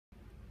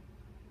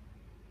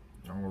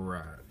All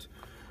right,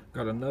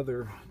 got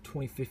another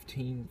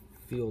 2015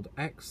 Field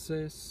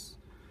Access.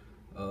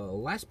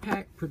 Last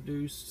pack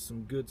produced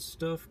some good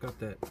stuff. Got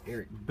that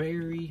Eric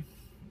Berry.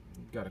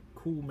 Got a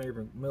cool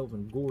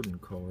Melvin Gordon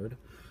card.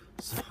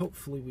 So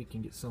hopefully we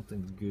can get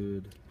something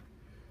good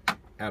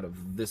out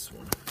of this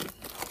one.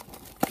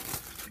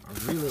 I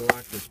really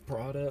like this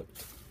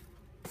product.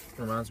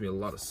 Reminds me a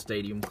lot of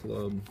Stadium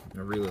Club. I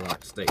really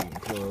like Stadium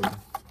Club.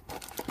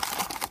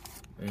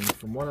 And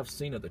from what I've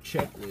seen of the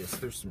checklist,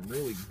 there's some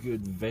really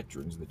good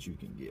veterans that you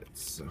can get.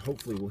 So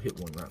hopefully we'll hit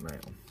one right now.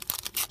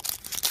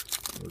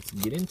 Let's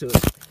get into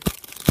it.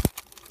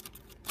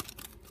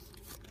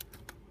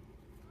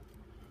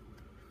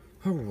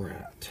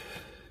 Alright.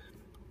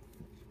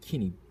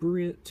 Kenny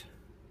Britt.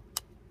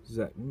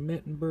 Zach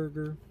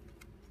Mettenberger.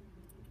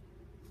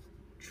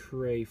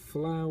 Trey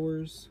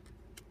Flowers.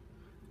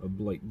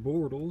 Blake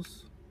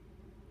Bortles.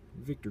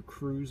 Victor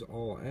Cruz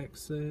All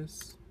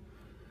Access.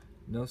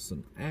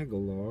 Nelson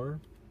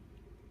Aguilar.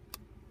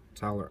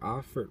 Tyler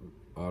Eifert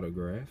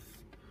autograph.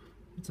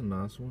 That's a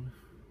nice one.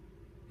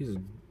 He's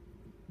a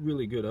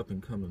really good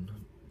up-and-coming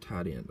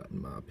tight end,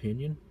 in my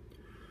opinion.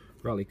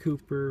 Riley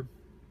Cooper.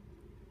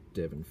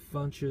 Devin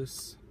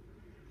Funchess.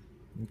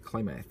 And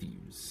Clay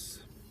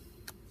Matthews.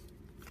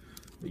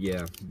 But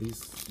yeah, the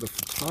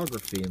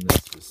photography in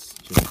this is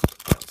just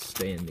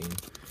outstanding.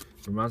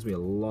 It reminds me a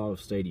lot of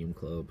Stadium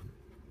Club.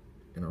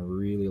 And I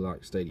really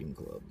like Stadium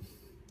Club.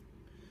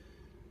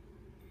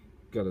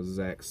 Got a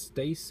Zach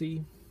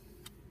Stacy.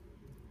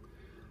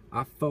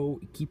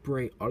 Ifo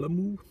Ikipre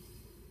Olamu.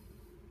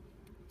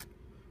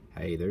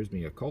 Hey, there's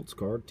me a Colts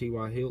card.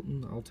 T.Y.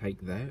 Hilton. I'll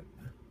take that.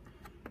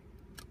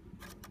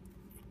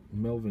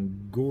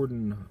 Melvin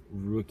Gordon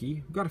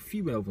rookie. Got a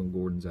few Melvin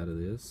Gordons out of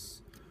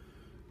this.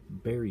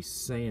 Barry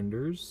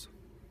Sanders.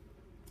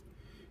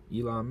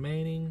 Eli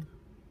Manning.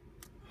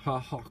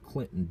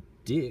 Clinton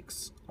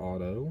Dix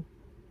auto.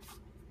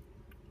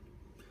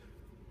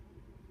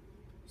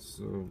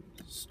 So,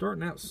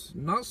 starting out,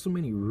 not so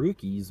many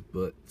rookies,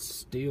 but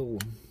still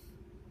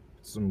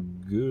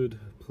some good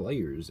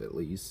players at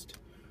least.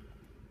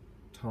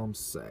 Tom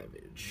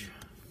Savage.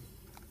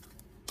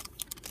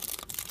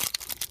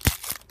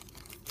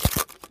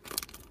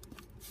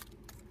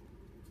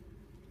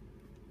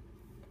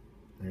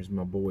 There's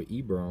my boy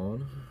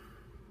Ebron.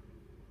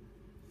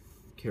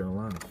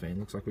 Carolina fan.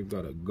 Looks like we've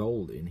got a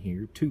gold in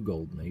here. 2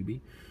 gold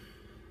maybe.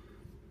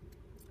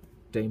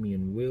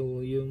 Damian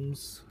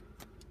Williams.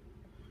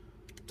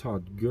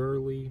 Todd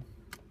Gurley.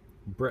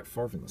 Brett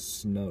Favre in the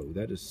snow.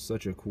 That is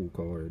such a cool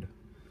card.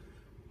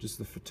 Just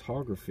the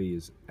photography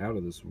is out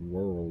of this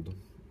world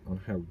on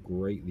how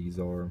great these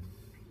are.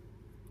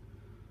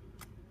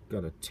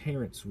 Got a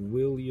Terrence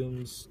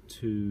Williams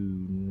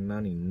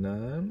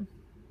 /99.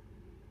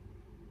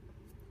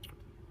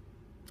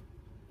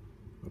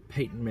 A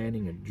Peyton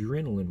Manning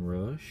Adrenaline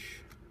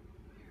Rush.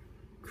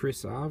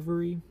 Chris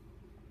Ivory.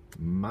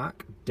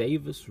 Mike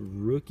Davis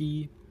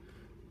rookie.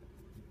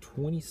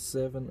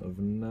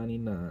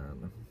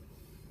 27/99.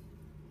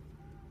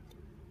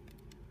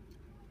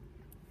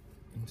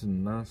 It's a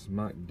nice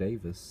Mike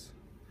Davis.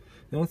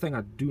 The only thing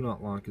I do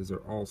not like is they're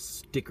all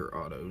sticker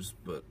autos,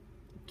 but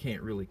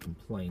can't really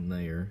complain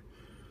there.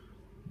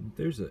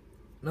 There's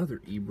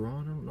another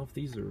Ebron. I don't know if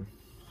these are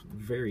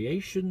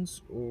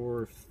variations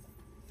or if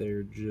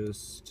they're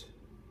just...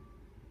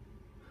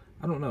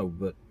 I don't know,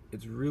 but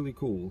it's really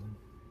cool.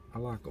 I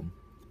like them.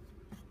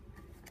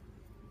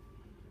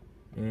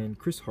 And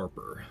Chris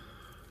Harper.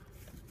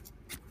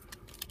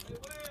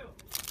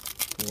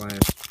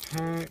 Last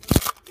pack.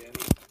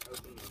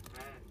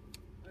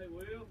 Hey,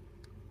 Will.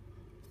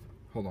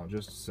 Hold on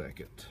just a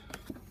second.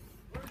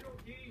 Where's your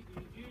keys to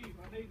your Jeep?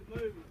 I need to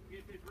move it.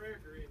 Get this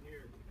wrecker in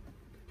here.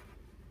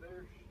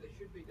 They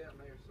should be down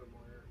there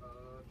somewhere.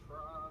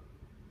 Try.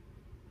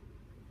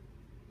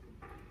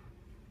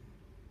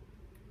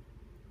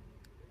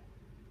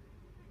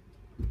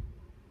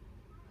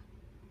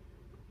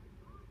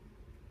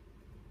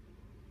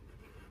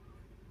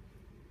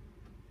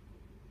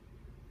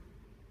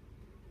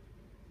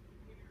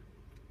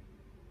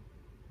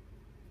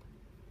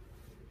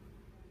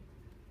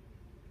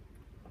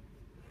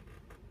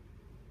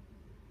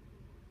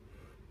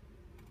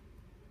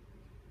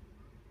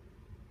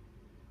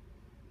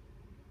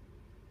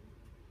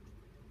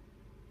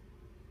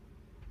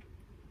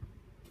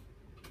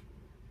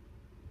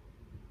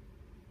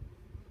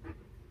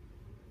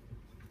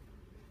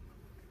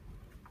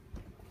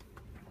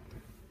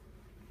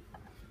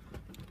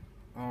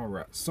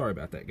 Alright, sorry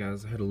about that,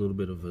 guys. I had a little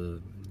bit of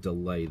a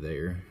delay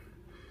there.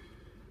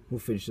 We'll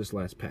finish this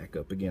last pack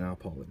up again. I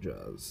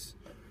apologize.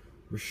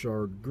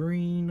 Rashard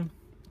Green.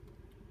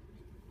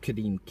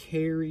 Kadeem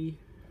Carey.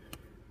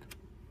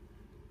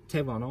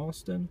 Tavon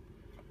Austin.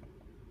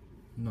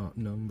 Not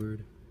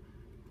numbered.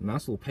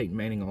 Nice little Peyton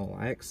Manning All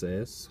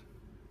Access.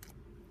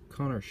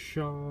 Connor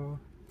Shaw.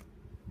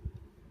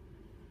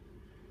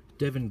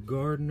 Devin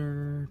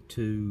Gardner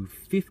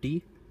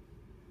 /50.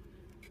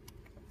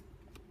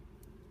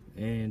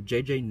 And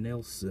J.J.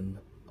 Nelson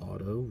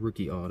auto,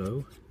 rookie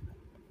auto.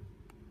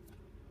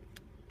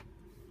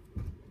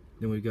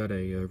 Then we've got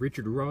a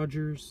Richard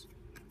Rodgers,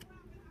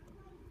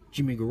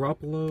 Jimmy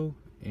Garoppolo,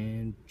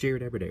 and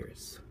Jared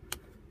Abbrederis.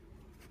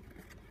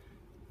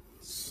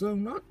 So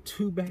not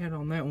too bad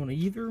on that one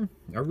either.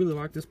 I really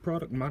like this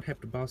product. Might have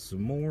to buy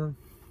some more.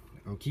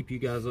 I'll keep you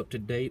guys up to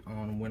date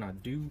on when I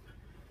do.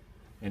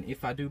 And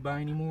if I do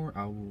buy any more,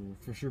 I will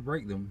for sure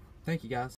break them. Thank you guys.